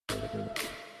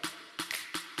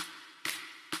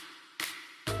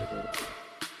Deploy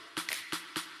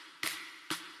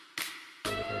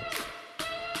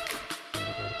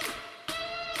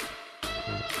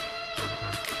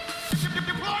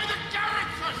the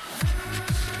Garrison!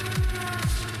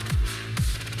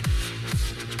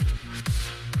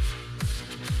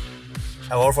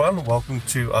 Hello everyone, welcome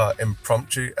to our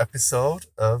impromptu episode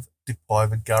of Deploy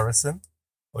the Garrison.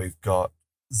 We've got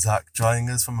Zach joining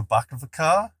us from the back of the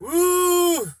car.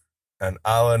 Woo! And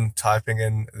Alan typing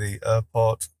in the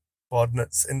airport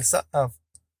coordinates in the sat nav.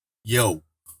 Yo.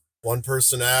 One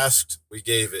person asked, we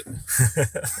gave it.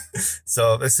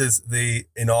 So this is the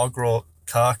inaugural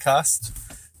car cast,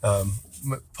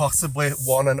 possibly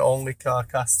one and only car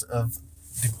cast of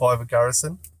Deploy the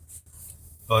Garrison.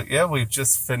 But yeah, we've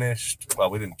just finished, well,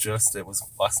 we didn't just, it was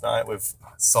last night. We've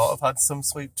sort of had some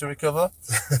sleep to recover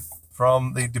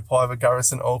from the Deploy the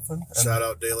Garrison Open. And shout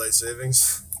out Daylight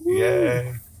Savings.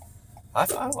 yeah,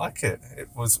 I like it. It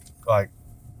was like,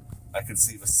 I could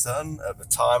see the sun. At the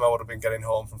time, I would have been getting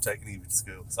home from taking Evie to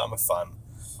school, so I'm a fan.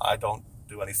 I don't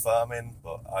do any farming,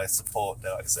 but I support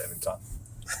daylight saving time.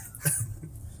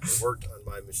 It worked on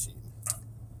my machine.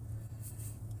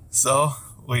 So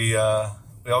we all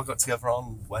got together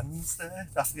on Wednesday,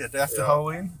 day after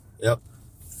Halloween. Yep.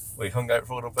 We hung out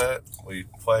for a little bit. We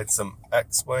played some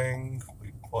X-Wing.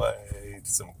 We played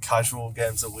some casual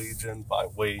games of Legion. By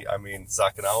we, I mean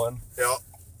Zach and Alan. Yep.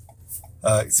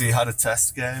 So you had a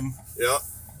test game. Yep.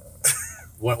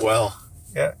 Went well.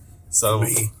 Yeah. So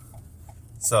Me.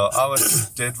 So Alan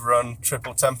did run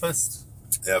Triple Tempest.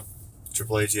 Yep.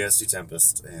 Triple ATSD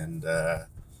Tempest. And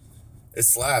it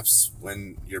slaps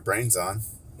when your brain's on.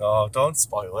 No, don't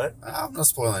spoil it. I'm not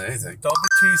spoiling anything. Don't be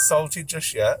too salty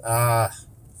just yet. I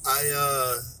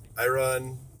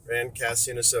ran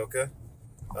Cassian Ahsoka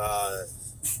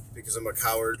because I'm a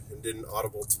coward and didn't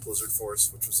audible to Blizzard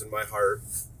Force, which was in my heart.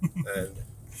 And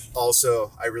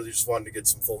also, I really just wanted to get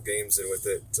some full games in with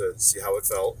it to see how it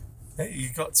felt. Hey,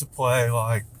 you got to play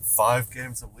like 5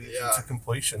 games a week to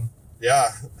completion.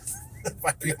 Yeah. It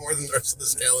might be more than the rest of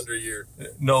this calendar year.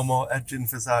 No more edging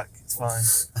for Zach. It's fine.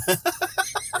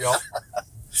 Yep.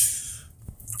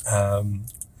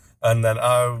 And then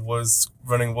I was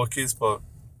running Wookiees, but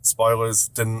spoilers,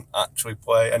 didn't actually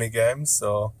play any games.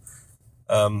 So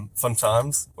fun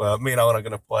times. Me and Alan are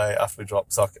going to play after we drop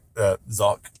Zoc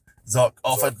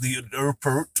off at the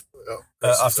airport.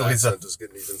 After his accent is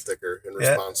getting even thicker in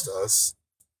response to us.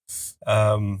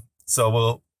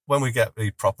 So when we get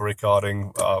the proper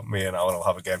recording, me and Alan will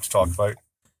have a game to talk about.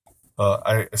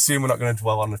 I assume we're not going to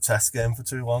dwell on the test game for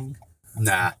too long.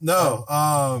 Nah. No.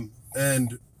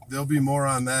 And there'll be more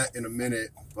on that in a minute.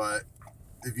 But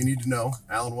if you need to know,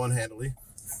 Alan won handily.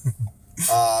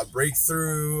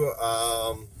 Breakthrough.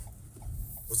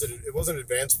 It wasn't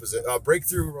advanced position.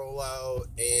 Breakthrough rollout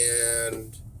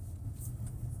and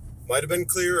might have been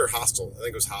clear or hostile. I think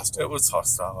it was hostile. It was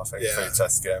hostile, I think, for the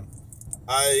test game.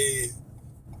 I'm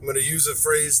going to use a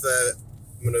phrase that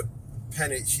I'm going to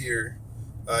pen it here.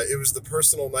 It was the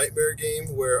personal nightmare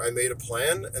game where I made a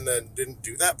plan and then didn't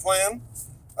do that plan.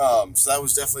 So that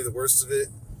was definitely the worst of it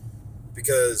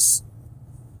because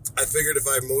I figured if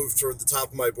I moved toward the top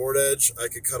of my board edge, I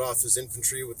could cut off his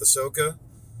infantry with Ahsoka.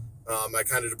 I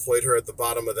kind of deployed her at the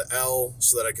bottom of the L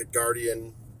so that I could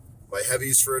guardian my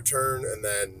heavies for a turn and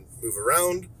then move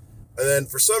around. And then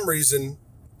for some reason,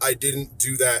 I didn't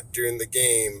do that during the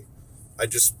game. I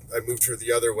moved her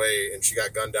the other way and she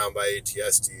got gunned down by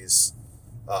ATSTs.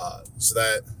 So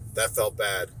that felt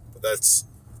bad. But that's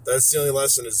the only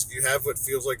lesson is if you have what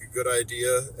feels like a good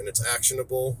idea and it's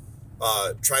actionable,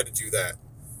 try to do that.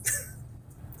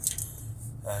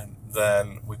 And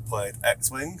then we played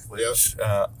X-Wing, which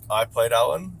I played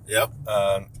Alan. Yep.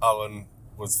 And Alan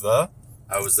was there.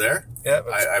 I was there. Yeah.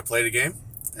 I played a game,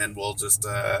 and we'll just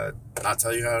not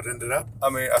tell you how it ended up. I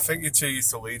mean, I think you're too used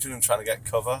to Legion and trying to get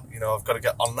cover. You know, I've got to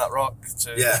get on that rock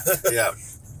to... Yeah.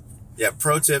 Yeah,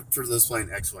 pro tip for those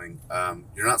playing X-Wing.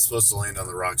 You're not supposed to land on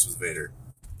the rocks with Vader.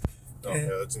 Oh, yeah,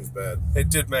 that seems bad. It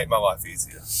did make my life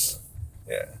easier. So,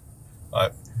 yeah.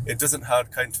 It doesn't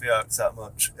hard counter the arcs that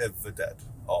much if they're dead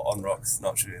or on rocks,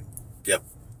 not shooting. Yep.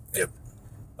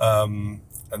 And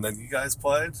then you guys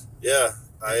played? Yeah.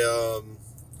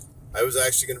 I was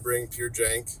actually going to bring pure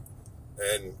jank,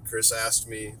 and Chris asked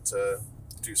me to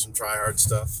do some try-hard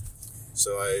stuff.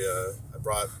 So I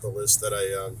brought the list that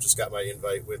I just got my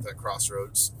invite with at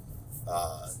Crossroads.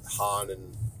 Han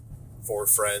and 4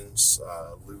 friends,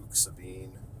 Luke,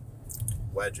 Sabine,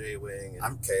 Wedge A-Wing,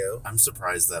 and KO. I'm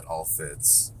surprised that all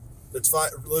fits. It's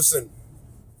fine. Listen,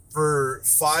 for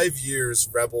 5 years,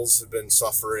 Rebels have been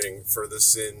suffering for the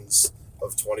sins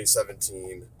of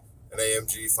 2017, and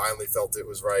AMG finally felt it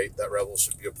was right that Rebels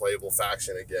should be a playable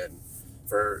faction again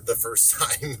for the first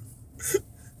time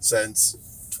since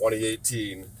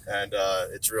 2018, and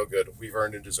it's real good. We've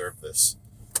earned and deserved this.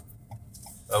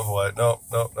 Oh, wait, no.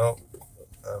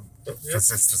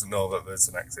 Physicist doesn't know that there's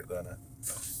an exit there now.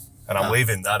 And I'm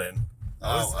leaving that in.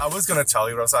 I was going to tell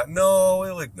you, but I was like, no,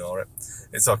 we'll ignore it.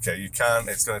 It's okay, you can't.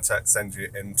 It's going to send you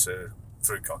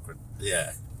through Cochrane.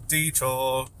 Yeah.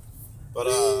 Detour. But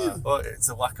it's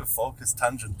a lack of focus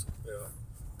tangent. Yeah.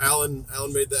 Alan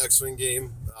made the X-Wing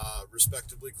game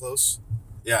respectably close.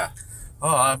 Yeah.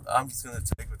 Oh, I'm just going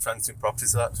to take the transient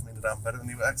properties of that to mean that I'm better than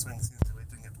you at X-Wing since we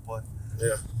didn't get to play.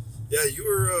 Yeah. Yeah, you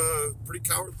were pretty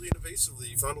cowardly and evasively.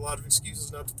 You found a lot of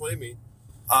excuses not to play me.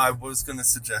 I was going to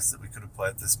suggest that we could have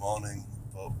played this morning,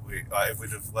 but if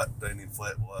we'd have let Danny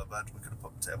Inflatable out of bed, we could have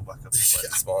put the table back up and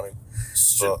played this morning.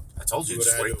 But I told you would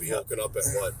to have wake me up. woken up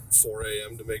at, 4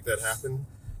 a.m. to make that happen?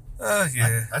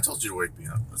 Yeah. I told you to wake me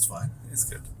up. That's fine. It's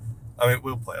good. I mean,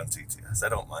 we'll play on TTS. I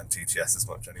don't mind TTS as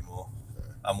much anymore.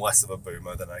 I'm less of a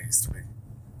boomer than I used to be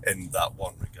in that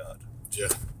one regard. Yeah.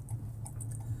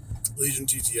 Legion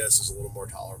TTS is a little more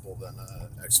tolerable than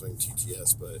X-Wing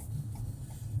TTS, but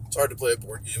it's hard to play a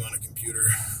board game on a computer.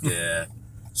 Yeah.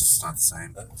 It's just not the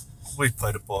same. We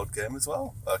played a board game as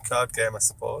well. A card game, I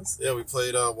suppose. Yeah, we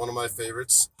played one of my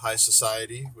favorites, High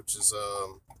Society, which is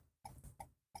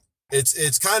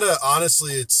it's kind of,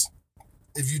 honestly, it's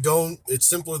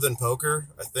simpler than poker,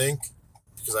 I think,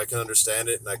 because I can understand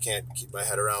it and I can't keep my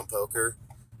head around poker.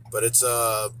 But it's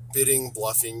a bidding,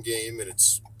 bluffing game, and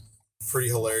it's pretty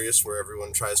hilarious where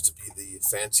everyone tries to be the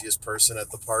fanciest person at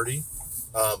the party.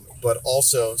 But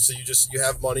also, so you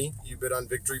have money, you bid on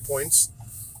victory points,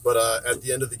 but at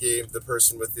the end of the game, the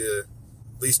person with the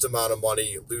least amount of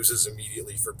money loses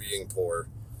immediately for being poor.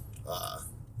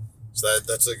 So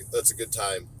that's a good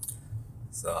time.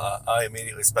 So I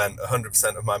immediately spent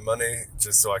 100% of my money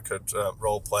just so I could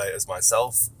role play as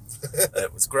myself.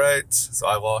 It was great. So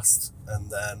I lost, and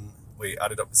then we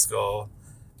added up the score,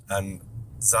 and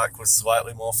Zach was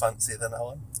slightly more fancy than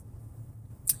Alan.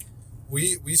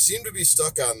 We seem to be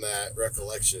stuck on that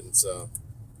recollection, so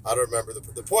I don't remember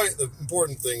the point. The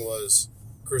important thing was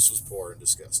Chris was poor and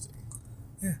disgusting.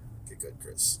 Yeah. Get good,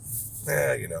 Chris.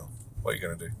 Yeah, what are you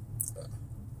gonna do?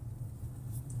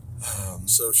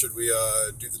 So should we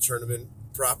do the tournament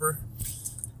proper?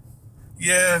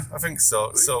 Yeah, I think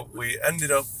so. So we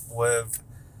ended up with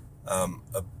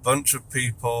a bunch of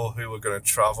people who were going to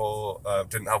travel,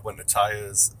 didn't have winter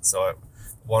tires. So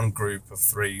one group of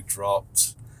 3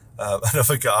 dropped.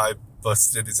 Another guy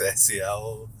busted his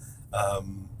ACL,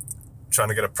 trying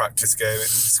to get a practice game,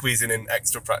 squeezing in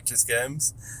extra practice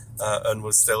games, and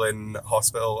was still in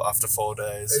hospital after 4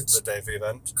 days, the day of the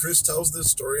event. Chris tells this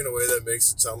story in a way that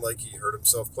makes it sound like he hurt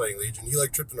himself playing Legion. He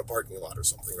tripped in a parking lot or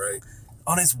something, right?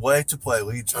 On his way to play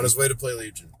Legion. On his way to play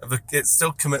Legion. It's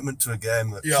still commitment to a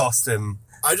game that cost him.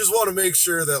 I just want to make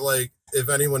sure that, if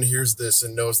anyone hears this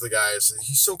and knows the guy,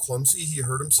 he's so clumsy, he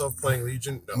hurt himself playing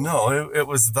Legion. No, it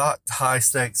was that high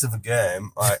stakes of a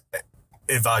game.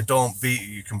 If I don't beat you,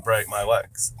 you can break my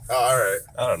legs. Oh, all right.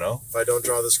 I don't know. If I don't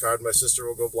draw this card, my sister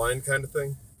will go blind, kind of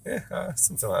thing. Yeah,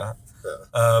 something like that.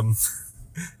 Yeah.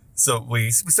 So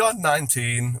we still had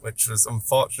 19, which was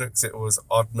unfortunate because it was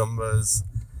odd numbers,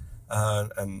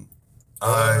 and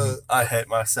I hate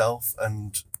myself,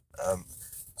 and it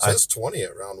says 20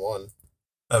 at round 1.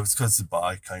 It was because the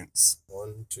bye counts.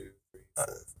 1, 2, 3,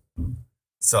 4.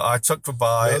 So I took the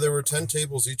bye. No, there were 10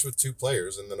 tables, each with 2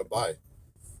 players, and then a bye.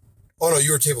 Oh, no,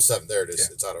 you were table 7. There it is.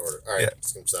 Yeah. It's out of order. All right,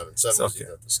 it's 7. 7 was okay.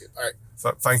 Skip. All right.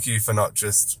 Thank you for not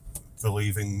just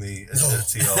believing me as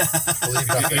a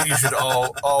TO. You should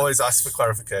always ask for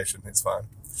clarification. It's fine.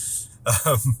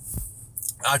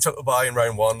 I took the bye in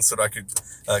round 1 so that I could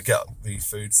get the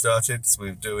food started. So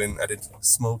I did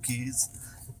smokies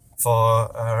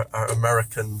for our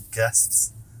American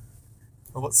guests.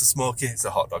 Well, what's a smoky? It's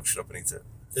a hot dog. Shut up and eat it.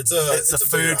 It's a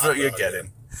food that you're getting.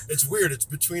 Yeah. It's weird. It's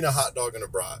between a hot dog and a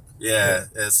brat. Yeah,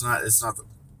 it's not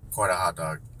quite a hot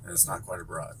dog, and it's not quite a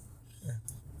brat. Yeah.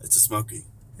 It's a smoky.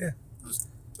 Yeah.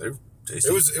 They're tasty.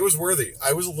 It was worthy.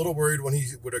 I was a little worried when he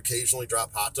would occasionally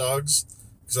drop hot dogs,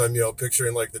 because I'm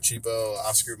picturing the cheapo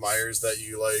Oscar Mayers that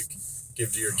you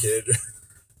give to your kid.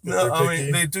 No, I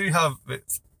mean they do have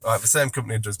it. The same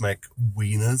company does make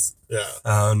wieners. Yeah.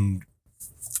 And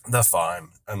they're fine,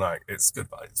 and it's good.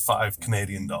 It's $5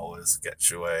 Canadian gets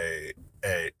you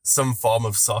some form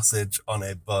of sausage on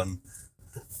a bun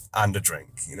and a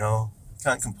drink.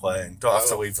 Can't complain. Don't have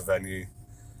to leave the venue,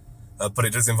 but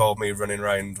it does involve me running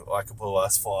around like a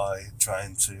bull-ass fly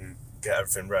trying to get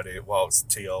everything ready whilst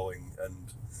TOing.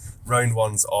 And round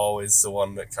 1's always the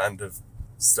one that kind of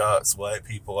starts late,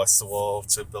 people are slow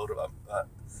to build up that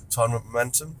tournament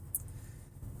momentum.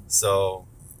 So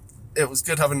it was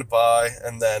good having to buy,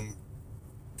 and then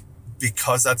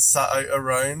because I'd sat out a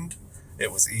round,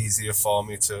 it was easier for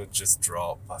me to just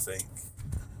drop, I think.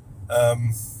 I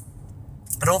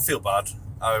don't feel bad.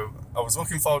 I was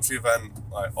looking forward to the event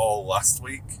like all last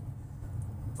week,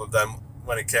 but then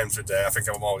when it came today, I think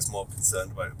I'm always more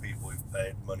concerned about the people who've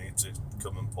paid money to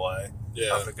come and play,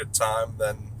 having a good time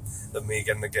than me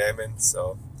getting a game in.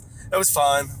 So it was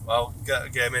fine. I'll get a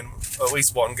game in, at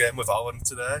least one game with Alan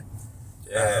today.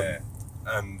 Yeah.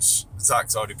 And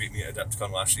Zach's already beat me at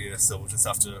Adepticon last year, so we'll just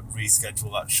have to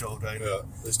reschedule that showdown. Yeah,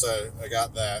 at least I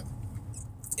got that.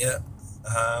 Yeah.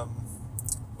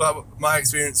 But my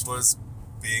experience was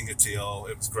being a TO.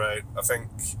 It was great. I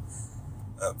think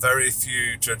very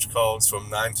few judge calls from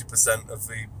 90% of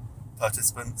the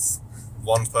participants.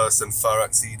 One person far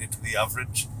exceeded the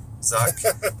average. Zach?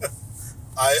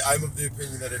 I'm of the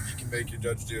opinion that if you can make your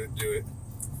judge do it, do it.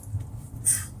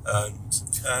 And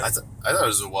I thought it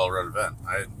was a well-run event.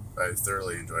 I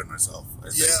thoroughly enjoyed myself. I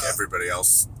think everybody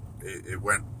else, it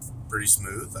went pretty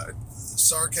smooth.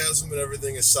 Sarcasm and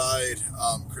everything aside,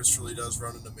 Chris really does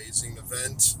run an amazing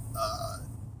event.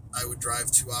 I would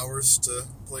drive 2 hours to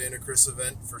play in a Chris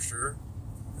event for sure.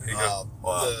 there you go.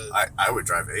 I would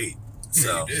drive 8.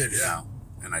 So, you did, yeah.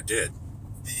 And I did.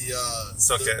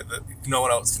 It's okay. No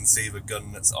one else can see the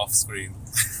gun that's off screen.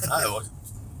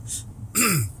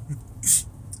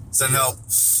 Send help.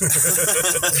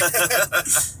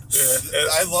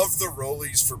 I love the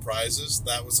rollies for prizes.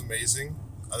 That was amazing.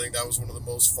 I think that was one of the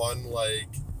most fun, like,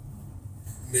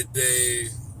 midday.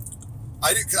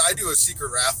 I do a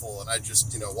secret raffle, and I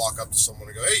just, walk up to someone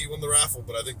and go, hey, you won the raffle,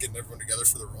 but I think getting everyone together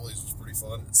for the rollies was pretty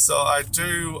fun. So I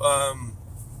do,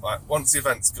 once the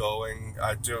event's going,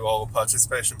 I do all the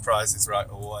participation prizes right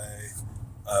away.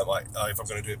 If I'm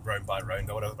going to do it round by round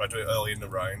or whatever, but I do it early in the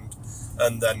round.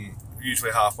 And then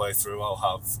usually halfway through, I'll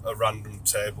have a random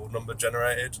table number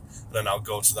generated, and then I'll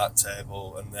go to that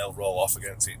table and they'll roll off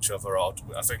against each other. Or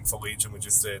I think for Legion we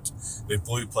just did with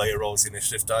blue player rolls the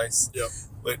initiative dice. Yep.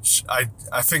 Which I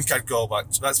think I'd go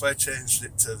back to. That's why I changed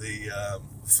it to the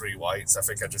 3 whites. I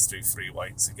think I just do 3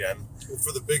 whites again. Well,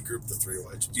 for the big group, the 3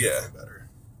 whites was definitely better.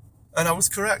 And I was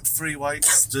correct. 3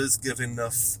 whites does give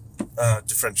enough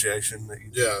differentiation that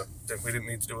we didn't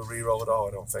need to do a reroll at all,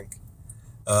 I don't think.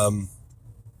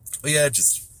 But yeah,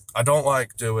 I don't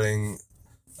like doing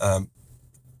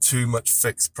too much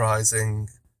fixed prizing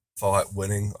for like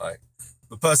winning. Like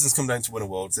the person's come down to win a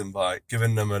World's Invite,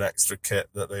 giving them an extra kit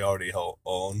that they already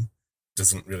own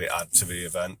doesn't really add to the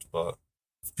event, but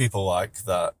people like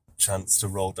that chance to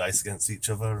roll dice against each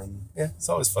other, and yeah, it's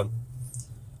always fun.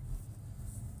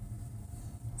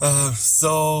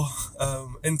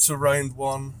 Into round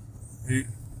 1.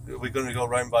 Are we going to go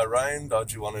round by round, or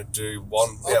do you want to do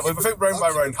one? I think round by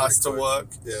round has to work.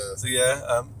 Yeah. So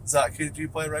Zach, who did you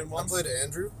play round 1? I played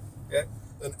Andrew. Yeah.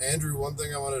 And Andrew, one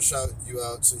thing I want to shout you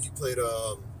out. So he played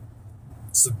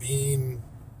Sabine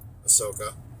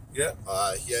Ahsoka. Yeah.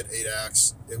 He had 8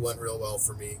 acts. It went real well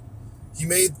for me. He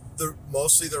made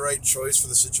mostly the right choice for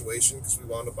the situation because we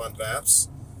wound up on VAPs.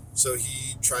 So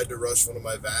he tried to rush one of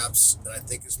my VAPs, and I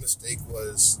think his mistake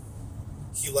was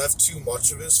he left too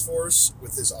much of his force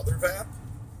with his other VAP.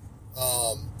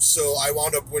 So I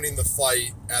wound up winning the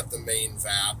fight at the main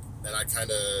VAP, and I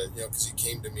kind of, because he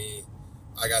came to me,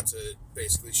 I got to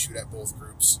basically shoot at both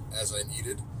groups as I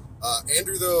needed.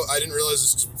 Andrew, though, I didn't realize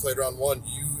this because we played round 1.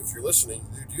 You, if you're listening,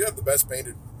 dude, you have the best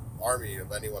painted army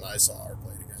of anyone I saw or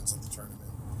played against at the tournament.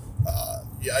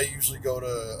 I usually go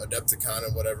to Adepticon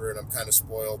and whatever, and I'm kind of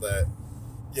spoiled that,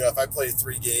 if I play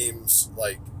 3 games,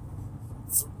 like,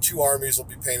 2 armies will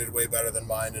be painted way better than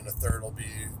mine, and a third will be,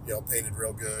 painted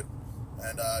real good.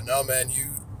 And no, man,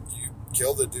 you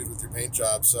killed it, dude, with your paint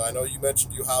job. So I know you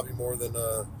mentioned you hobby more than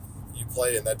you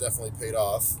play, and that definitely paid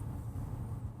off.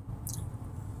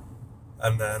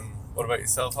 And then, what about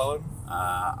yourself, Alan?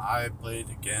 I played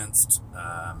against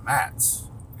Matt.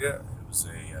 Yeah. It was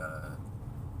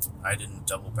I did a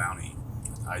double bounty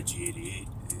with IG-88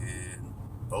 and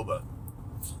Boba.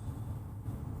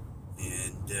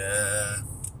 And,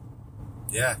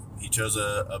 he chose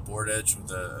a board edge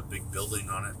with a big building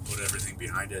on it, put everything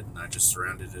behind it, and I just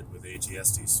surrounded it with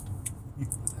ATSTs.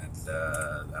 And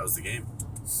that was the game.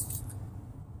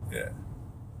 Yeah.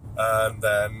 And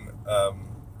then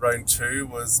round 2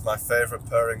 was my favourite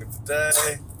pairing of the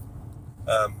day.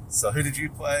 So who did you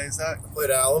play, Zach? I played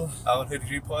Alan. Alan, who did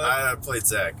you play? I played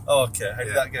Zach. Oh, okay. How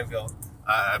did that game go?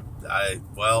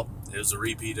 It was a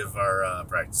repeat of our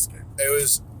practice game. It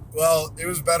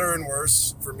was better and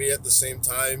worse for me at the same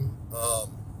time.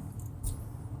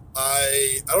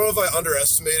 I don't know if I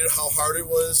underestimated how hard it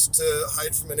was to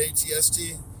hide from an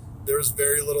ATST. There was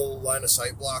very little line of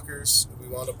sight blockers. We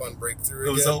wound up on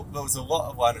breakthrough again. There was a lot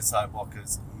of line of sight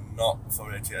blockers, not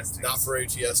for ATSTs. Not for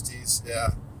ATSTs,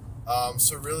 yeah.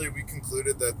 So really, we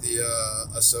concluded that the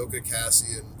Ahsoka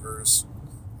Cassian versus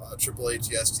triple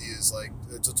ATST is like,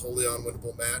 it's a totally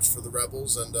unwinnable match for the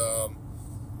Rebels, and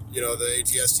you know, the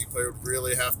ATST player would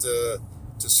really have to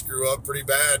screw up pretty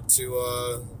bad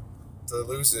to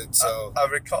lose it. So I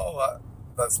recall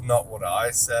that's not what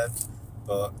I said,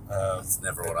 but That's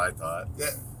never what I thought.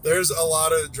 there's a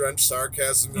lot of drenched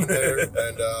sarcasm in there,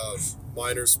 and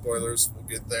minor spoilers. We'll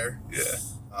get there.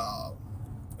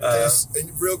 yeah.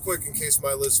 And real quick, in case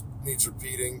my list needs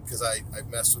repeating, because I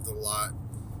messed with it a lot.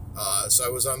 So I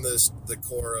was on the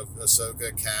core of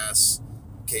Ahsoka, Cass,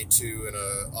 K2, and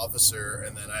a officer,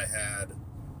 and then I had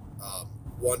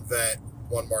one vet,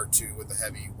 one Mark II with a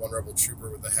heavy, one Rebel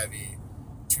Trooper with a heavy,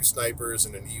 2 snipers,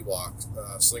 and an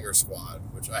Ewok slinger squad,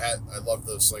 which I loved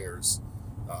those slingers.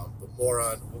 But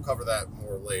we'll cover that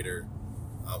more later,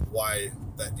 why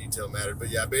that detail mattered. But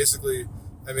yeah, basically,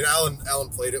 I mean, Alan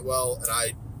played it well, and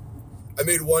I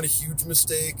made one huge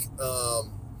mistake,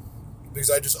 because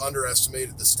I just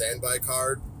underestimated the standby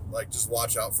card. Like, just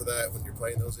watch out for that when you're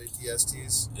playing those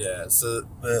ATSTs. Yeah, so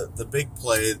the big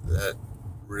play that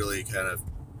really kind of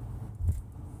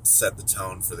set the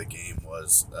tone for the game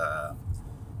was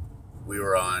we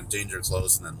were on Danger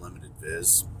Close and then Limited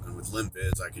Viz. And with Lim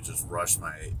Viz, I could just rush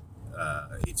my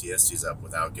ATSTs up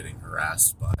without getting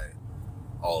harassed by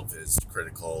all of his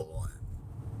critical and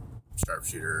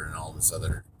sharpshooter and all this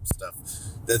other stuff.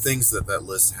 The things that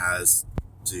list has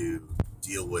to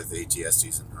deal with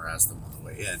ATSTs and harass them on the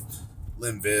way in.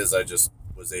 Lim Viz, I just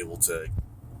was able to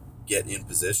get in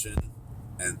position,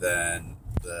 and then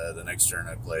the next turn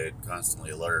I played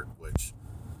Constantly Alert, which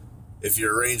if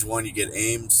you're range 1 you get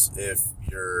aims, if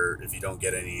you don't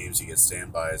get any aims you get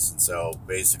standbys, and so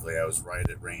basically I was right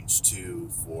at range 2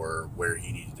 for where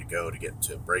he needed to go to get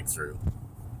to breakthrough.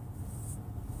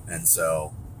 And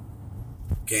so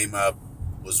came up,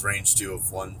 was range 2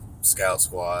 of one scout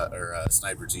squad or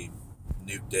sniper team,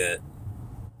 nuked it,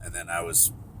 and then I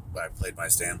played my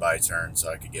standby turn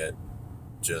so I could get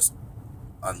just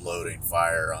unloading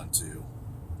fire onto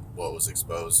what was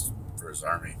exposed for his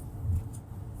army.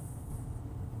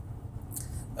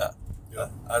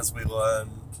 As we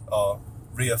learned, or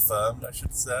reaffirmed, I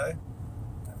should say,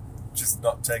 just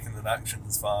not taking an action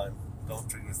is fine. Don't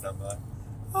trigger standby.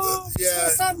 Yeah.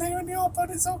 Stand there in the open,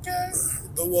 it's okay.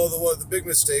 The big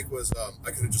mistake was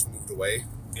I could have just moved away.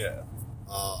 Yeah.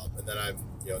 And then I'm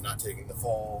not taking the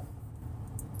full.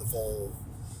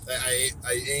 I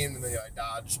aimed and then I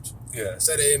dodged. Yeah. I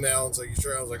said aim, Alan's like, you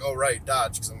sure? I was like, oh right,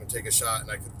 dodge, because I'm gonna take a shot,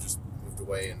 and I could have just moved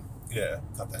away and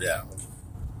cut that down.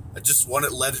 I just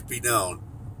wanted to let it be known.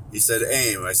 He said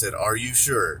aim. I said, are you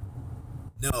sure?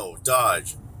 No,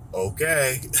 dodge.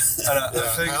 Okay. And I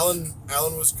think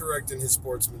Alan was correct in his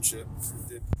sportsmanship.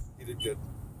 He did good.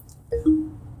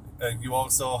 you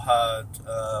also had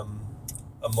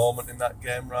a moment in that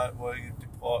game, right, where you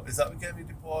deployed. Is that the game you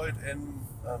deployed in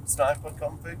sniper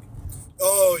config?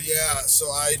 Oh yeah, so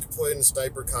I deployed in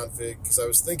sniper config because I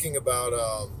was thinking about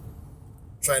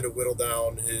trying to whittle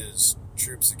down his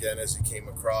troops again as he came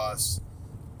across.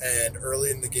 And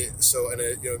early in the game,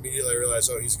 immediately I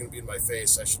realized, he's going to be in my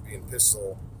face. I should be in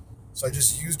pistol. So I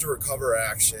just used a recover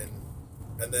action,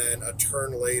 and then a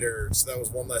turn later, so that was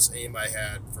one less aim I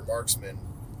had for marksman.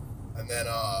 And then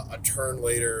a turn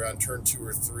later, on turn 2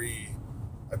 or 3,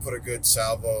 I put a good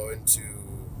salvo into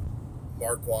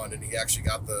Mark 1, and he actually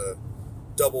got the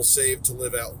double save to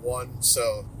live at 1.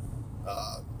 So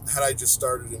had I just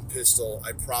started in pistol,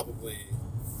 I probably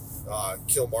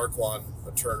kill Mark 1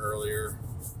 a turn earlier.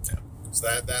 Yeah. So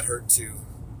that hurt too.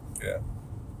 Yeah.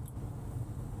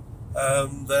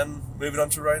 Then moving on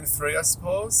to round 3, I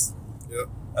suppose. Yep.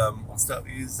 I'll start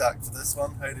with you, Zach, for this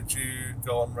one. How did you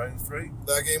go on round 3?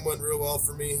 That game went real well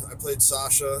for me. I played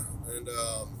Sasha, and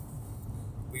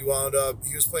we wound up.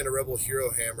 He was playing a Rebel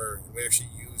Hero Hammer, and we actually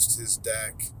used his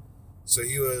deck. So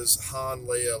he was Han,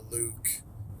 Leia, Luke,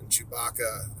 and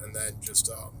Chewbacca, and then just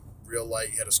real light.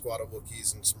 He had a squad of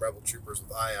Wookiees and some Rebel Troopers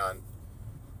with Ion,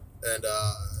 and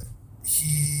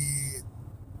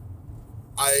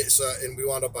and we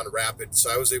wound up on rapid,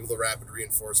 so I was able to rapid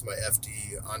reinforce my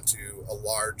FD onto a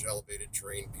large elevated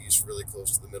terrain piece really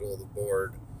close to the middle of the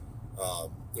board,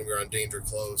 and we were on danger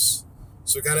close.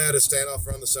 So we kind of had a standoff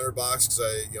around the center box because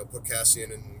I put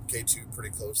Cassian and K2 pretty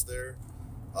close there.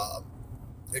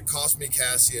 It cost me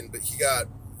Cassian, but he got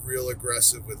real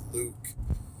aggressive with Luke,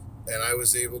 and I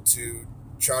was able to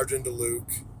charge into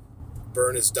Luke,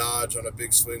 burn his dodge on a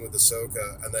big swing with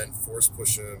Ahsoka, and then force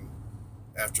push him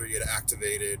after he had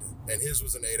activated. And his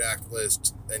was an 8-act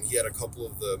list, and he had a couple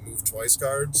of the move twice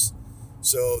cards.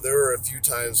 So there were a few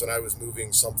times when I was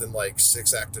moving something like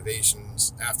 6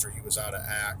 activations after he was out of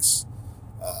acts.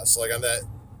 So like on that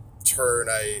turn,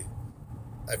 I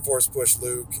force pushed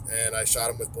Luke, and I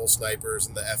shot him with both snipers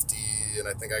and the FD, and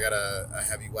I think I got a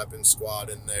heavy weapon squad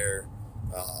in there,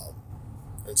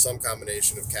 and some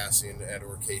combination of Cassian and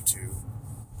or K2.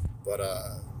 But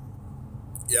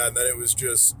yeah, and then it was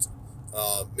just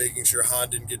making sure Han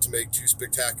didn't get to make too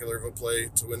spectacular of a play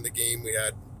to win the game. We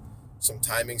had some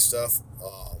timing stuff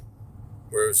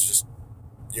where it was just,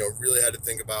 really had to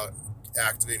think about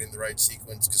activating the right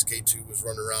sequence because K2 was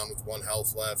running around with 1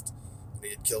 health left. He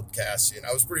had killed Cassian.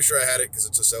 I was pretty sure I had it because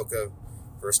it's Ahsoka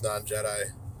versus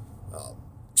non-Jedi.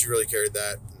 She really carried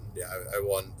that. And yeah, I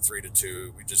won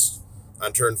 3-2. We just,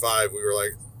 on turn 5, we were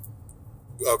like,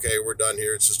 okay, we're done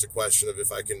here. It's just a question of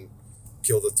if I can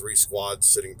kill the 3 squads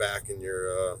sitting back in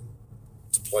your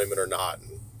deployment or not.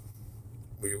 And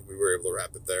we were able to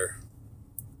wrap it there.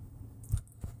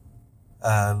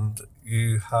 And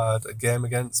you had a game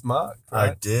against Mark,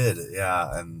 right? I did,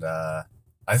 yeah. And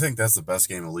I think that's the best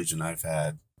game of Legion I've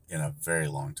had in a very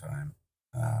long time.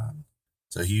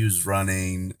 So he was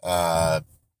running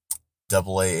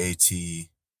AAAT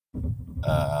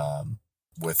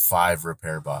with 5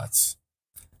 repair bots.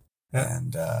 Yeah.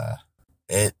 And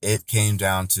it came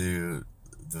down to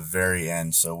the very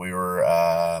end. So we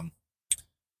were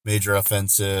major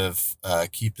offensive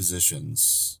key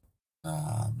positions.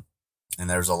 And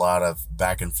there's a lot of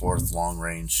back and forth long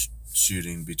range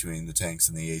shooting between the tanks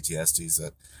and the ATSTs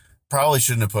that probably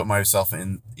shouldn't have put myself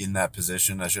in that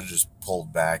position. I should have just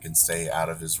pulled back and stay out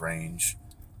of his range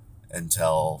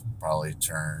until probably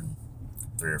turn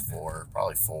 3 or 4,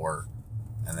 probably 4,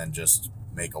 and then just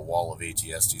make a wall of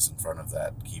ATSTs in front of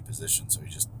that key position so he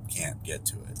just can't get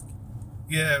to it.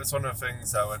 Yeah, it was one of the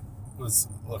things I was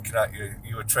looking at.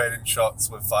 You were trading shots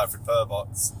with 5 repair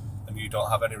bots, and you don't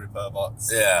have any repair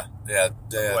bots. Yeah.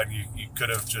 When you could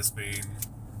have just been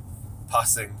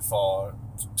passing for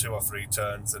 2 or 3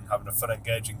 turns and having a fun,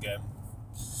 engaging game.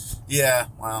 Yeah,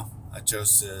 well, I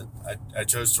chose to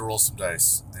roll some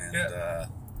dice, and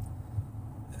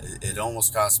it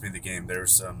almost cost me the game. There were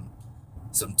some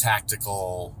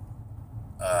tactical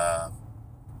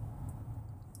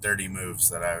dirty moves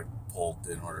that I pulled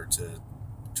in order to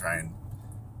try and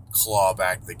claw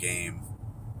back the game,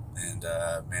 and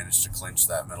managed to clinch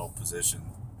that middle position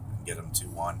and get them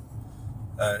 2-1.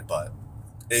 But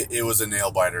it was a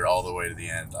nail biter all the way to the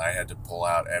end. I had to pull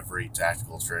out every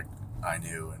tactical trick I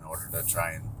knew in order to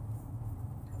try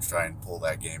and pull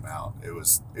that game out. It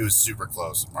was super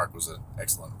close. Mark was an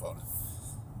excellent opponent.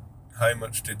 How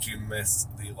much did you miss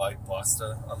the light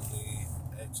blaster on the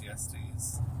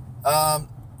ATSTs?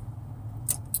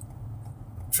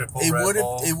 Triple red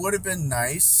ball. It would have been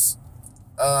nice.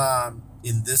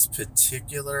 In this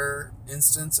particular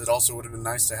instance, it also would have been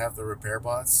nice to have the repair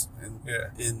bots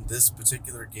in this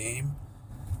particular game.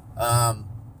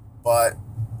 But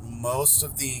most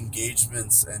of the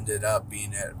engagements ended up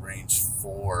being at range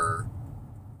 4.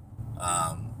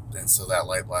 And so that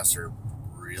light blaster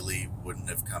really wouldn't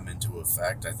have come into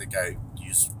effect. I think I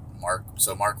used Mark.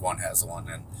 So Mark 1 has one,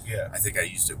 and I think I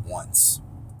used it once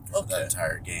for the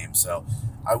entire game. So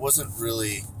I wasn't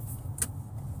really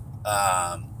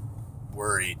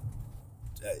worried.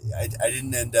 I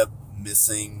didn't end up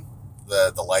missing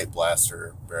the light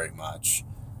blaster very much,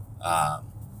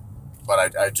 but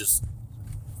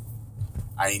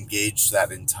I engaged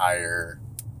that entire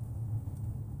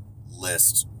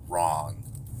list wrong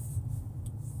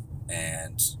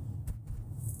and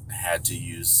had to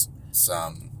use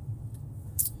some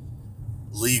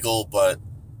legal but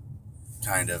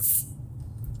kind of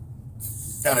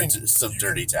some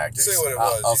dirty tactics. Say what it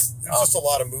was. It was just a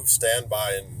lot of move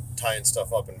standby and tying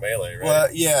stuff up in melee, right? Well,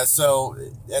 yeah. So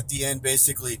at the end,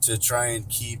 basically, to try and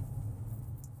keep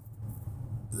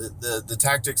the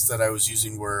tactics that I was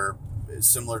using were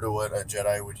similar to what a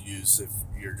Jedi would use if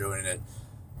you're doing it,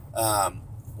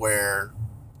 where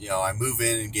I move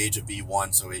in, engage a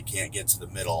B1 so he can't get to the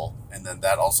middle, and then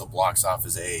that also blocks off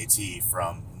his AAT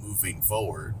from moving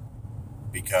forward,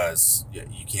 because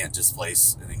you can't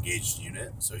displace an engaged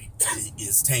unit, so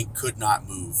his tank could not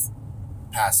move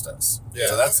past us. Yeah,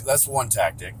 so that's one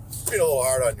tactic. Being a little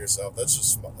hard on yourself. That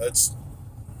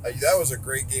was a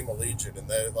great game of Legion, and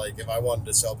that, like, if I wanted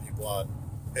to sell people on,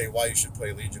 hey, why you should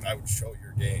play Legion, I would show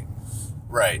your game.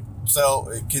 Right. So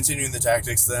continuing the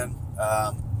tactics, then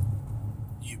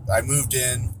I moved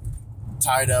in,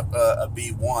 tied up a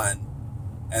B1,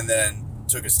 and then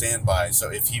took a standby. So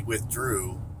if he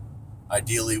withdrew,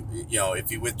 ideally, if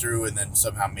he withdrew and then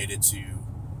somehow made it to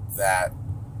that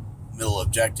middle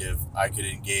objective, I could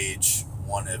engage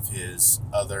one of his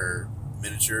other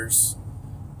miniatures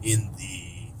in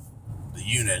the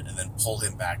unit and then pull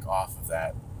him back off of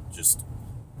that, just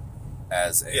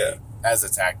as a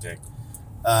tactic.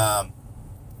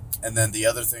 And then the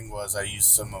other thing was I used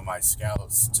some of my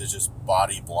scouts to just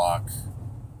body block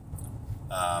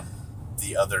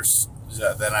the others.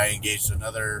 Then I engaged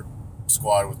another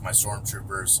squad with my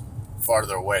stormtroopers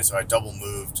farther away, so I double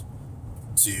moved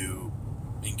to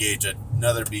engage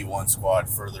another B1 squad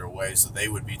further away, so they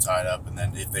would be tied up, and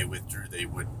then if they withdrew, they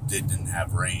didn't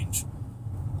have range.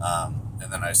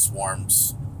 And then I swarmed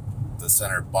the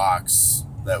center box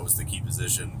that was the key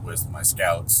position with my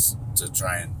scouts to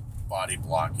try and body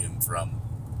block him from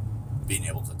being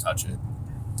able to touch it.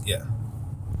 Yeah.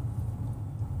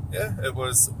 Yeah, it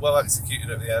was well executed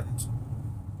at the end.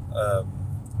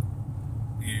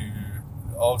 You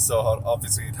also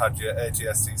had your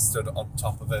ATST stood on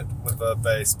top of it, with the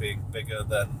base being bigger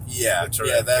than the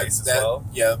terrain piece as well.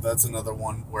 Yeah, that's another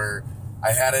one where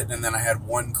I had it, and then I had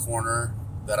one corner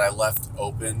that I left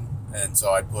open, and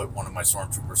so I put one of my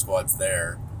stormtrooper squads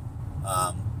there.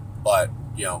 But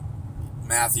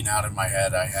mathing out in my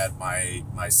head, I had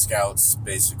my scouts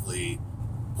basically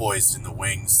poised in the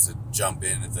wings to jump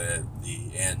in at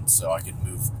the end, so I could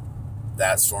move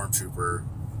that stormtrooper,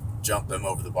 jump them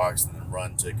over the box, and then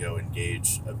run to go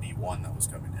engage a B1 that was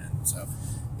coming in. So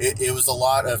it was a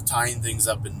lot of tying things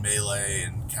up in melee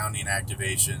and counting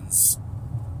activations,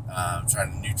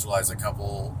 trying to neutralize a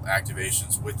couple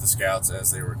activations with the scouts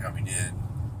as they were coming in,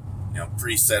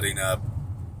 pre-setting up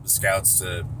the scouts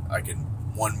to, I can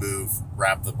one move,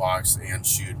 wrap the box, and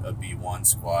shoot a B1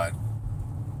 squad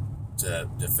to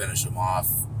finish them off.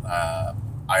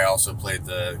 I also played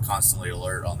the constantly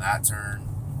alert on that turn,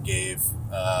 gave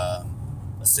a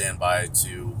standby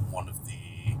to one of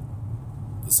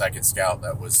the second scout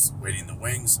that was waiting in the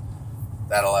wings.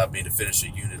 That allowed me to finish a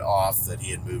unit off that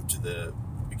he had moved to the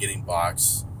beginning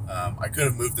box. I could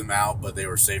have moved them out, but they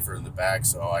were safer in the back,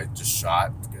 so I just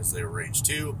shot because they were range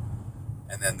 2,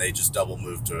 and then they just double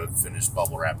moved to finish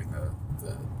bubble wrapping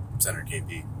the center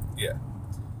KP. Yeah.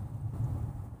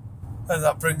 And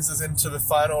that brings us into the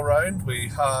final round. We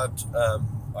had,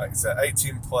 like I said,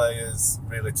 18 players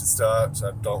really to start.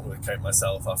 I don't really count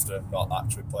myself after not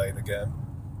actually playing the game,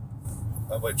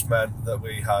 which meant that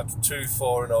we had 2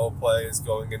 4-0 players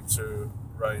going into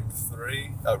round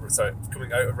 3.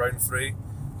 Coming out of round 3,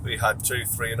 we had 2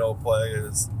 3-0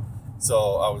 players.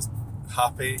 So I was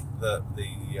happy that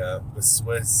the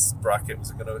Swiss bracket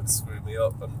wasn't going to screw me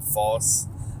up and force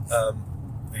the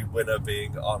winner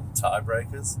being on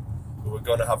tiebreakers. We were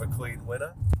going to have a clean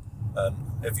winner. And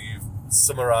if you've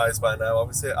summarised by now,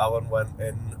 obviously Alan went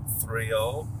in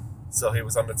 3-0, so he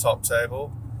was on the top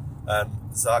table, and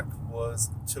Zach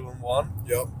was 2-1.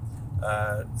 Yep.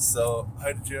 So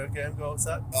how did your game go,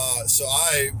 Zach? So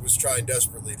I was trying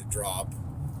desperately to drop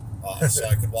so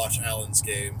I could watch Alan's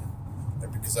game,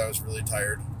 and because I was really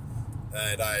tired,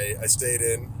 and I stayed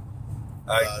in.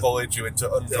 I bullied you into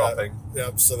undropping.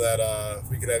 Yep, so that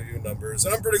we could have even numbers.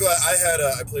 And I'm pretty glad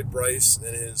I played Bryce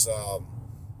and his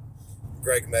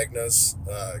Greg Magnus,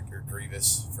 or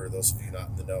Grievous, for those of you not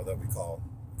in the know that we call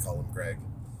him Greg.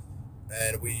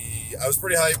 And I was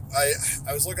pretty hyped.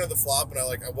 I was looking at the flop, and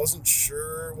I wasn't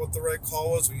sure what the right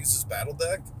call was. We used his battle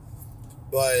deck,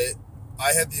 but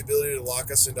I had the ability to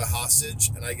lock us into hostage,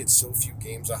 and I get so few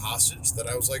games of hostage that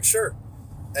I was like, sure.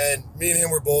 And me and him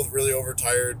were both really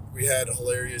overtired. We had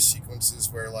hilarious sequences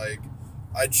where,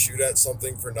 I'd shoot at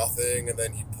something for nothing, and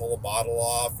then he'd pull a model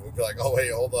off, and we'd be like, oh,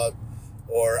 wait, hold up.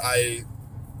 Or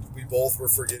we both were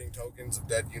forgetting tokens of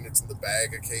dead units in the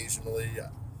bag occasionally.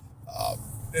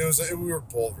 We were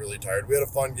both really tired. We had a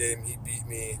fun game. He beat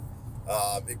me.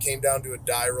 It came down to a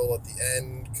die roll at the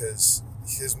end because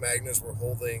his Magnus were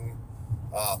holding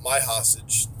my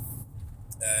hostage,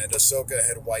 and Ahsoka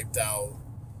had wiped out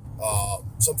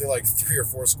something like 3 or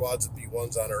 4 squads of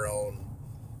B1s on her own,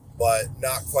 but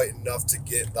not quite enough to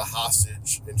get the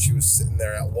hostage, and she was sitting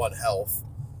there at 1 health.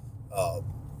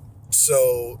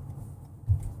 So,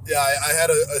 yeah, I had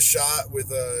a shot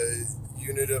with a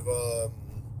unit of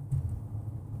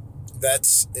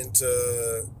vets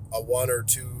into a 1 or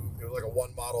 2, it was like a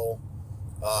 1 model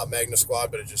Magna squad,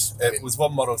 but it was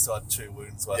 1 model, so I had 2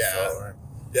 wounds left. Yeah, right?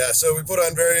 Yeah, so we put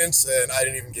on variants, and I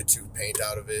didn't even get 2 paint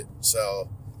out of it, so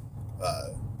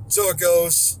it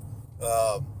goes.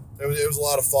 It was a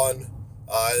lot of fun,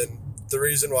 and the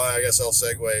reason why, I guess I'll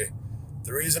segue,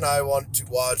 the reason I wanted to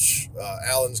watch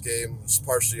Alan's game was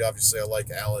partially, obviously, I like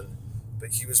Alan, but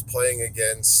he was playing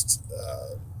against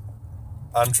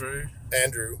Andrew.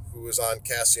 Andrew, who was on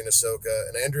Cassie and Ahsoka,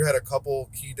 and Andrew had a couple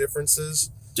key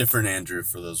differences. Different Andrew,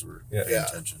 for those who were paying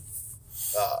attention.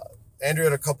 Andrew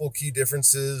had a couple key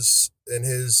differences in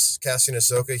his Cassie and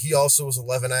Ahsoka. He also was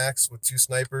 11 axe with 2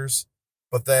 snipers,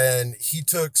 but then he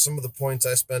took some of the points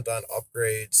I spent on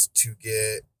upgrades to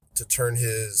turn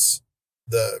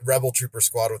the Rebel Trooper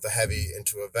squad with a heavy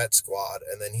into a vet squad,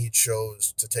 and then he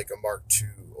chose to take a Mark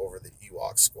II over the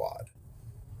Ewok squad.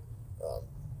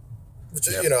 Which,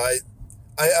 Yep. you know,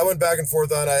 I went back and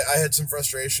forth on. I had some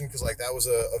frustration because like that was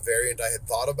a variant I had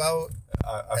thought about.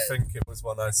 I think it was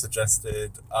one I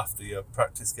suggested after your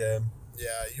practice game.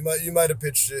 Yeah, you might have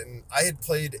pitched it, and I had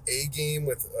played a game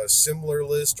with a similar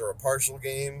list or a partial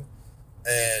game,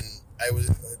 and I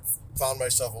found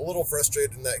myself a little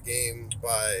frustrated in that game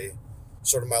by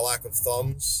sort of my lack of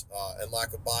thumbs and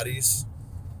lack of bodies.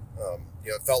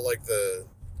 It felt like the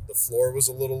floor was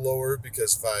a little lower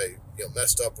because if I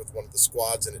messed up with one of the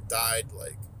squads and it died,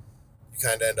 like you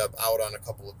kind of end up out on a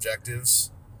couple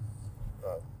objectives.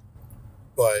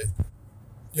 But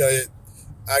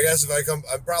I guess if I come,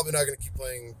 I'm probably not going to keep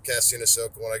playing Cassie and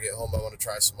Ahsoka when I get home. I want to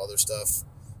try some other stuff.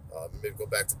 Maybe go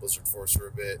back to Blizzard Force for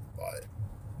a bit. But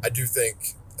I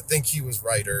think he was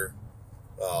righter.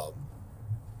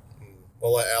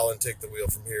 We'll let Alan take the wheel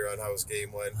from here on how his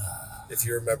game went, if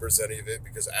he remembers any of it,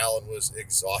 because Alan was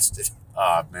exhausted.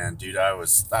 Oh man, dude, I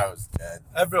was dead.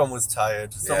 Everyone was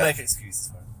tired, so Yeah. make excuses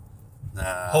for him.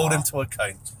 No. Hold him to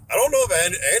account. I don't know if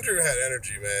Andrew had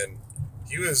energy, man.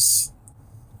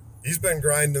 He's been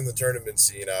grinding the tournament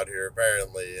scene out here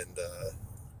apparently, and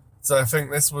So I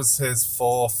think this was his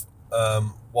 4th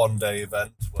one-day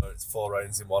event, where it's 4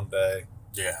 rounds in one day.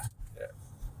 Yeah. Yeah.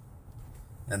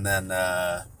 And then,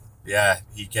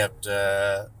 he kept,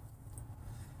 So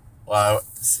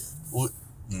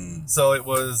it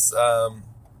was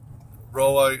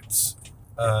rollout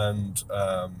and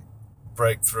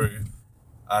breakthrough,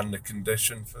 and the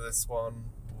condition for this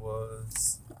one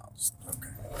was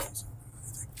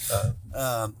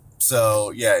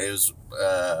it was,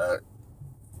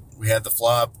 we had the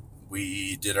flop,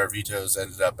 we did our vetoes,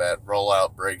 ended up at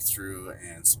rollout, breakthrough,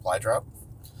 and supply drop.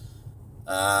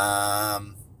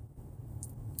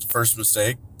 First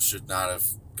mistake, should not have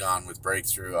gone with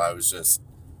breakthrough. I was just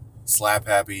slap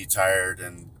happy, tired,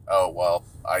 and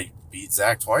I beat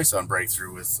Zach twice on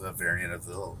breakthrough with a variant of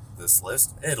this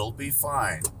list. It'll be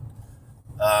fine.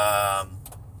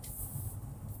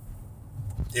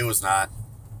 It was not.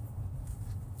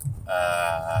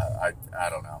 I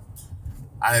don't know.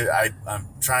 I'm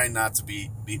trying not to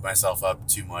beat myself up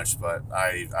too much, but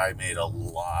I made a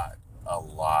lot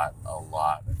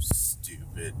of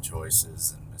stupid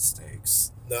choices and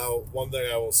mistakes. now one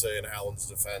thing I will say in Alan's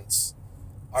defense,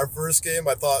 our first game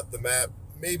I thought the map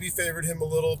maybe favored him a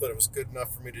little, but it was good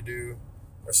enough for me to do.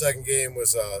 Our second game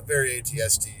was a very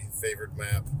ATST favored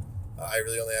map. I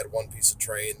really only had one piece of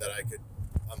terrain that I could,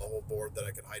 on the whole board, that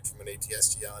I could hide from an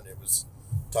ATST on. It was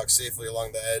tucked safely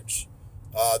along the edge.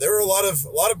 There were a lot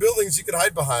of buildings you could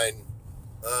hide behind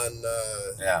on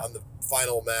the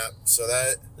final map. So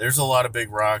that there's a lot of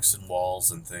big rocks and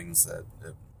walls and things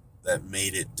that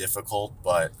made it difficult.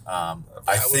 But I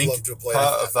would love to have played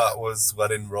part of that was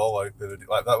letting rollout.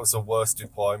 Like that was the worst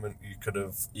deployment you could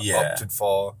have opted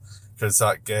for, because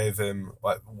that gave him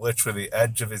like literally the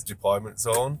edge of his deployment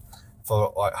zone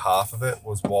for like half of it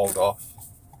was walled off,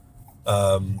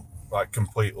 like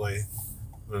completely.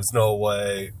 There was no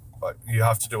way. Like you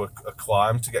have to do a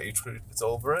climb to get your troops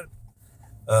over it.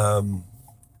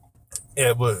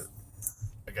 It was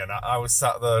again. I was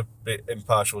sat there, bit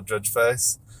impartial judge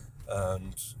face,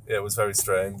 and it was very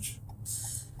strange.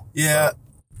 Yeah.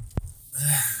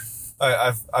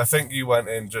 I think you went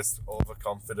in just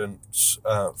overconfident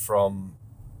from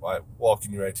like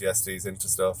walking your ATSDs into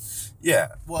stuff.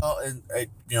 Yeah, well, and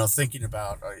thinking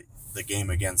about the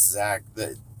game against Zach,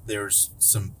 there's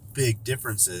some big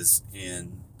differences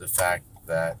in the fact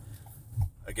that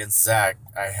against Zach,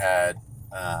 I had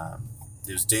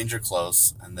it was danger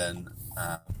close, and then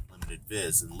limited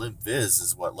viz, and limited viz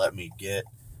is what let me get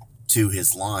to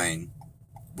his line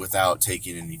without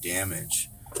taking any damage.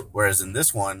 Whereas in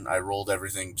this one, I rolled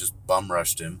everything, just bum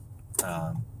rushed him,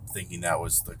 thinking that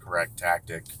was the correct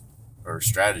tactic or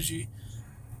strategy.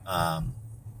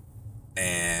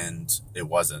 And it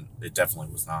wasn't. It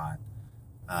definitely was not.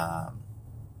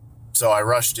 So I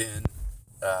rushed in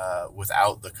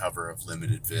without the cover of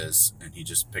limited viz, and he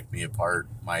just picked me apart,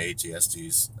 my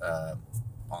ATSDs,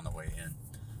 on the way in.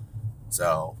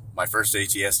 So my first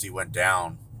ATSD went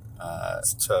down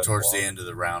towards the end of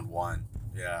the round one.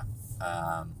 Yeah.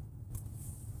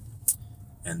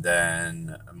 And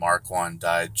then Mark 1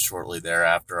 died shortly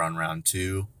thereafter on round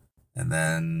 2. And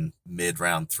then mid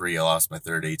round 3, I lost my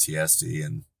third ATSD,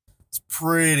 and it's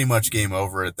pretty much game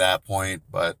over at that point.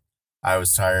 But I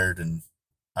was tired, and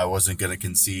I wasn't going to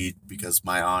concede because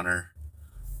my honor.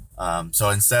 So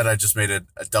instead, I just made a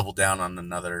double down on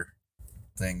another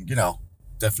thing.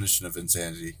 Definition of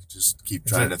insanity. Just keep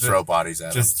trying to throw bodies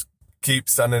at them. Just keep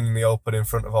standing in the open in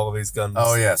front of all of these guns.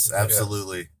 Oh, yes,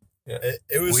 absolutely. Yeah.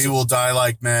 We will die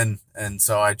like men. And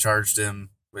so I charged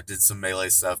him. I did some melee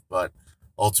stuff, but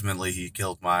ultimately he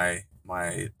killed my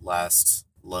last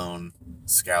lone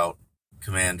scout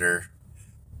commander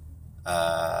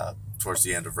towards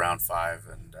the end of round 5,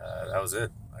 and that was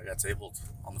it. I got tabled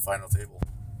on the final table.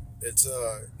 It's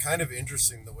kind of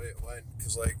interesting the way it went,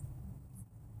 because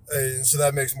so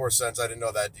that makes more sense. I didn't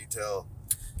know that detail.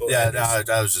 But yeah,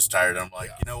 I was just tired. I'm like,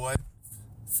 you know what?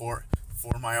 For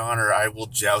my honor, I will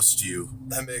joust you.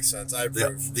 That makes sense. I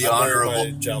approve. The honorable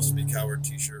my Joust Me Coward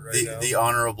t-shirt now. The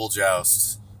honorable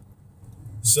joust.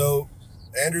 So,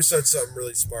 Andrew said something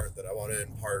really smart that I want to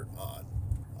impart on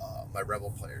my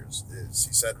Rebel players.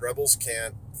 He said Rebels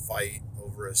can't fight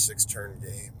over a 6-turn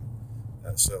game.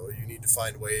 So you need to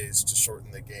find ways to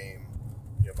shorten the game,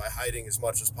 by hiding as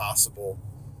much as possible,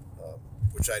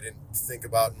 which I didn't think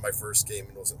about in my first game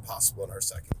and wasn't possible in our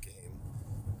second game.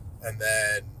 And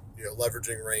then,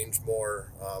 leveraging range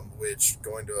more, which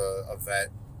going to a vet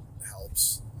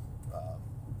helps.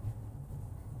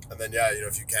 And then,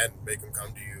 if you can, make them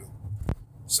come to you.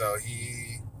 So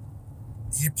he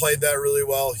played that really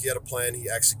well. He had a plan. He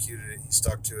executed it. He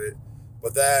stuck to it.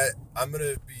 But I'm going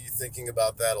to be thinking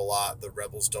about that a lot. The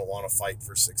Rebels don't want to fight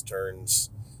for 6 turns.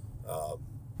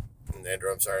 And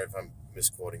Andrew, I'm sorry if I'm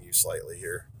misquoting you slightly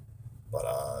here.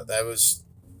 But that was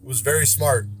very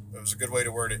smart. It was a good way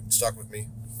to word it. It stuck with me.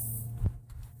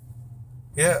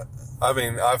 Yeah, I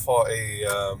mean, I thought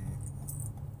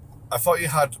you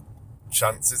had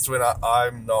chances to win.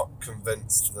 I'm not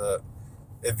convinced that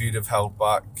if you'd have held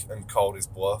back and called his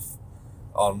bluff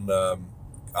on,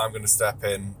 I'm going to step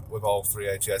in with all 3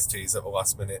 ATSTs at the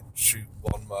last minute, shoot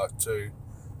 1 Mark II.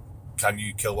 Can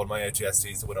you kill one of my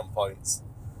ATSTs to win on points?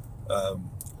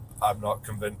 I'm not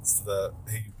convinced that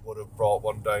he would have brought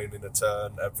one down in a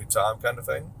turn every time, kind of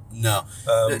thing. No.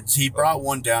 He brought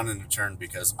one down in a turn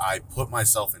because I put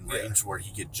myself in range where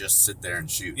he could just sit there and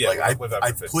shoot. Yeah, I put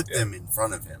them in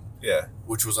front of him. Yeah.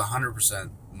 Which was 100%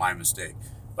 my mistake.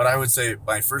 But I would say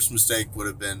my first mistake would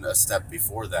have been a step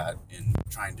before that in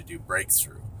trying to do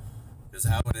breakthrough. Because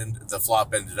how the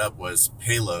flop ended up was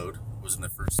payload was in the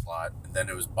first slot, and then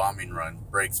it was bombing run,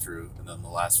 breakthrough, and then the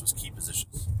last was key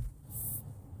positions.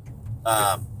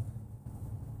 I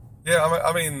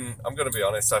mean, I'm going to be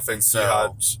honest. I think you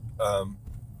had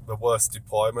the worst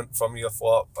deployment from your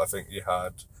flop. I think you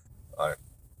had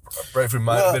Bravery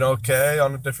might have been okay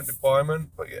on a different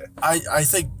deployment, but yeah. I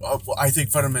think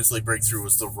fundamentally breakthrough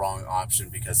was the wrong option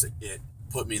because it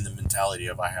put me in the mentality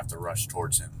of I have to rush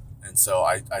towards him. And so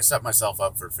I set myself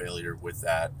up for failure with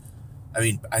that. I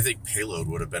mean, I think payload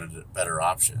would have been a better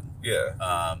option.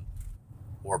 Yeah.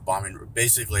 Or bombing.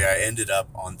 Basically, I ended up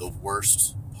on the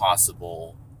worst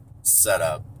possible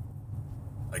setup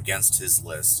against his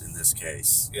list in this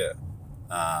case. Yeah.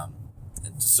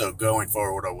 And so going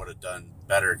forward, I would have done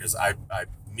better because I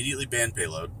immediately banned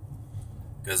payload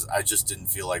because I just didn't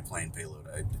feel like playing payload.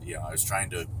 I was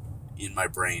trying to, in my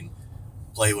brain,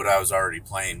 play what I was already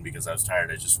playing because I was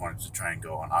tired. I just wanted to try and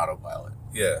go on autopilot.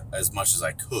 Yeah. As much as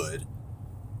I could,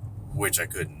 which I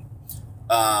couldn't.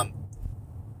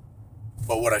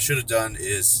 But what I should have done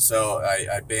is, so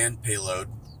I banned payload.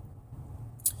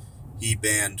 He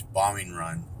banned bombing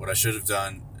run. What I should have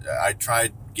done, I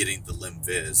tried getting the limb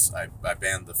viz. I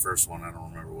banned the first one. I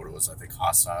don't remember what it was. I think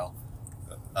hostile.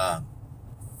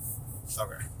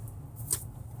 Okay.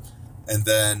 And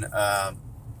then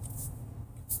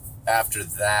after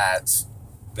that,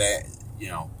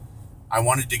 I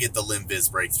wanted to get the limb viz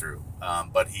breakthrough,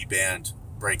 but he banned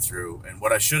breakthrough. And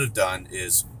what I should have done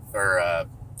is,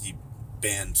 he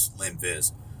banned limb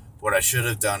viz. What I should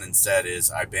have done instead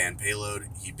is I ban payload,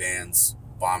 he bans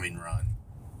bombing run.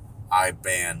 I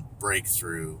ban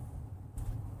breakthrough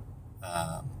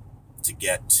to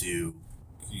get to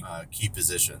key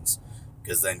positions.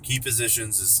 Because then key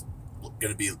positions is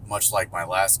going to be much like my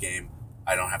last game.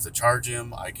 I don't have to charge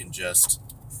him. I can just...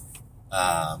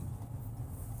 I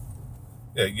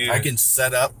can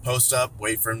set up, post up,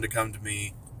 wait for him to come to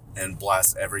me, and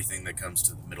blast everything that comes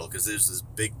to the middle. Because there's this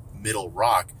big middle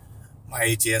rock. My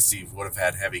ATSC would have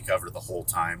had heavy cover the whole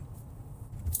time.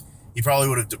 He probably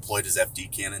would have deployed his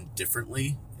FD cannon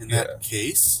differently in that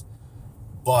case.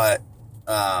 But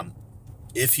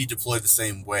if he deployed the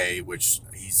same way, which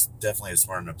he's definitely a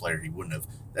smart enough player, he wouldn't have,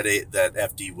 that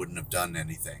FD wouldn't have done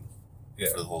anything.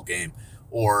 for the whole game.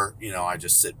 Or, I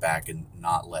just sit back and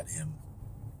not let him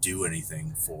do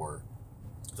anything for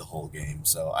the whole game.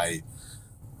 So I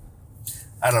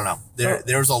don't know.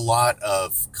 There's a lot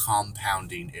of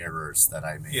compounding errors that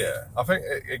I made. Yeah, I think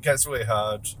it gets really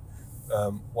hard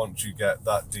once you get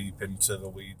that deep into the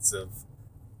weeds of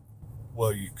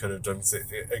what you could have done.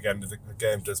 Again, the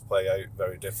game does play out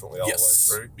very differently all the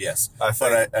way through. Yes, I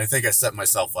think I set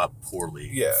myself up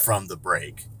poorly from the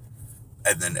break,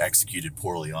 and then executed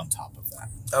poorly on top of that.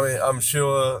 I mean, I'm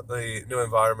sure the new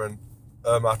environment,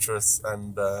 mattress,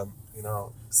 and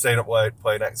staying up late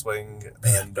playing X-Wing,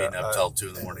 and being up till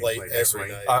 2 a.m. late playing every X-Wing.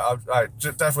 night. I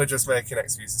definitely just making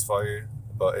excuses for you,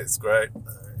 but it's great.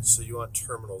 So you want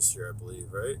terminals here, I believe,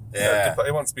 right? Yeah,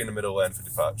 He wants to be in the middle lane for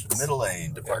departures. middle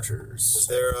lane departures. Is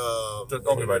there Don't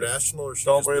worry about it. international or should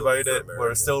Don't just worry be looking about for it. American?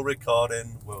 We're still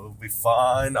recording. We'll be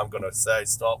fine. I'm going to say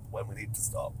stop when we need to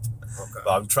stop. Okay. But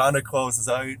I'm trying to close this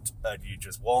out, and you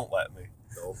just won't let me.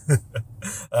 Nope.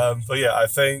 But yeah, I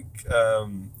think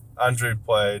Andrew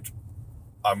played,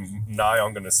 I'm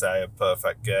going to say, a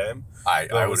perfect game. I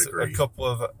There would was agree. a couple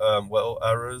of little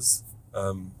errors.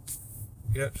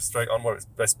 Just straight on where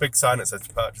it's big sign that says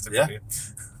departures in front of you.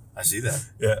 I see that.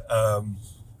 Yeah,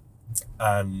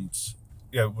 and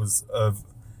it was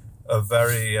a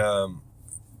very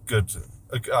good.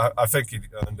 I think he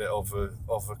earned it over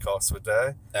the course of a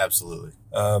day. Absolutely.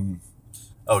 Um,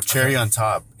 Cherry on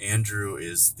top. Andrew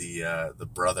is the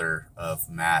brother of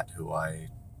Matt, who I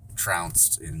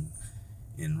trounced in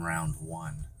round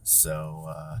 1. So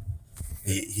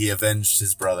he avenged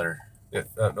his brother. yeah,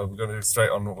 no, we're going to go straight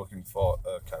on looking for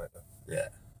Canada. Yeah.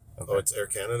 Oh, it's Air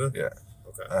Canada? Yeah,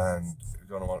 Okay. and you're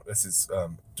going to want this is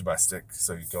domestic,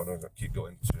 so you're going to keep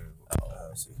going to.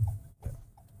 I see.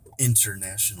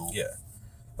 International. Yeah.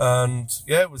 And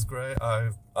yeah, it was great.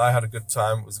 I had a good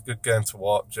time. It was a good game to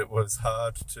watch. It was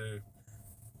hard to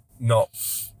not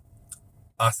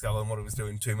ask Alan what he was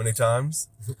doing too many times.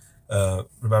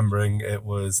 Remembering it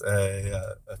was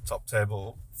a top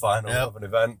table final of an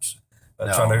event,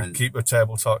 trying to keep the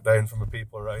table talk down from the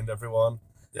people around everyone.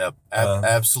 Yep.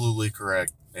 Absolutely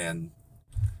correct. And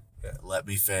let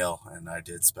me fail, and I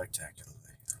did spectacularly.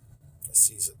 I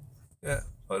sees it. Yeah,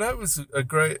 but that was a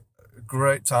great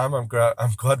time. I'm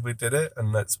glad we did it,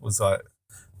 and that was like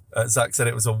Zach said,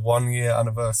 it was a 1-year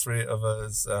anniversary of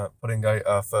us putting out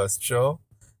our first show,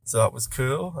 so that was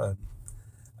cool. And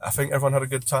I think everyone had a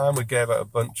good time. We gave out a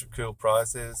bunch of cool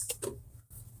prizes,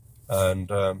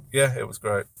 and it was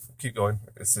great. Keep going.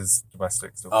 This is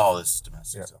domestic stuff. Oh, this is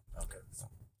domestic. Yeah. So, okay. So,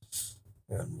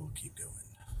 Yeah. and we'll keep going.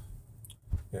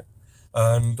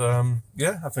 And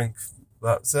I think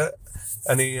that's it.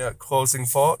 Any closing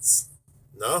thoughts?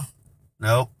 No?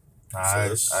 Nope. So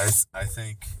I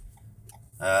think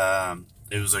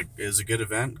it was a good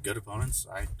event, good opponents.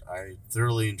 I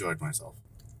thoroughly enjoyed myself.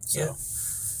 So Yeah.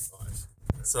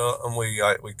 So, and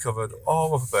we covered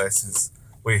all of the bases.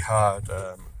 We had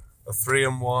a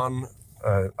 3-1.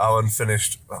 Alan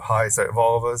finished highest out of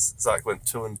all of us. Zach went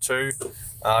 2-2.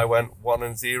 I went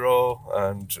 1-0,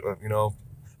 and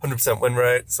 100% win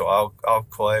rate. So I'll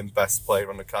claim best player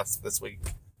on the cast this week.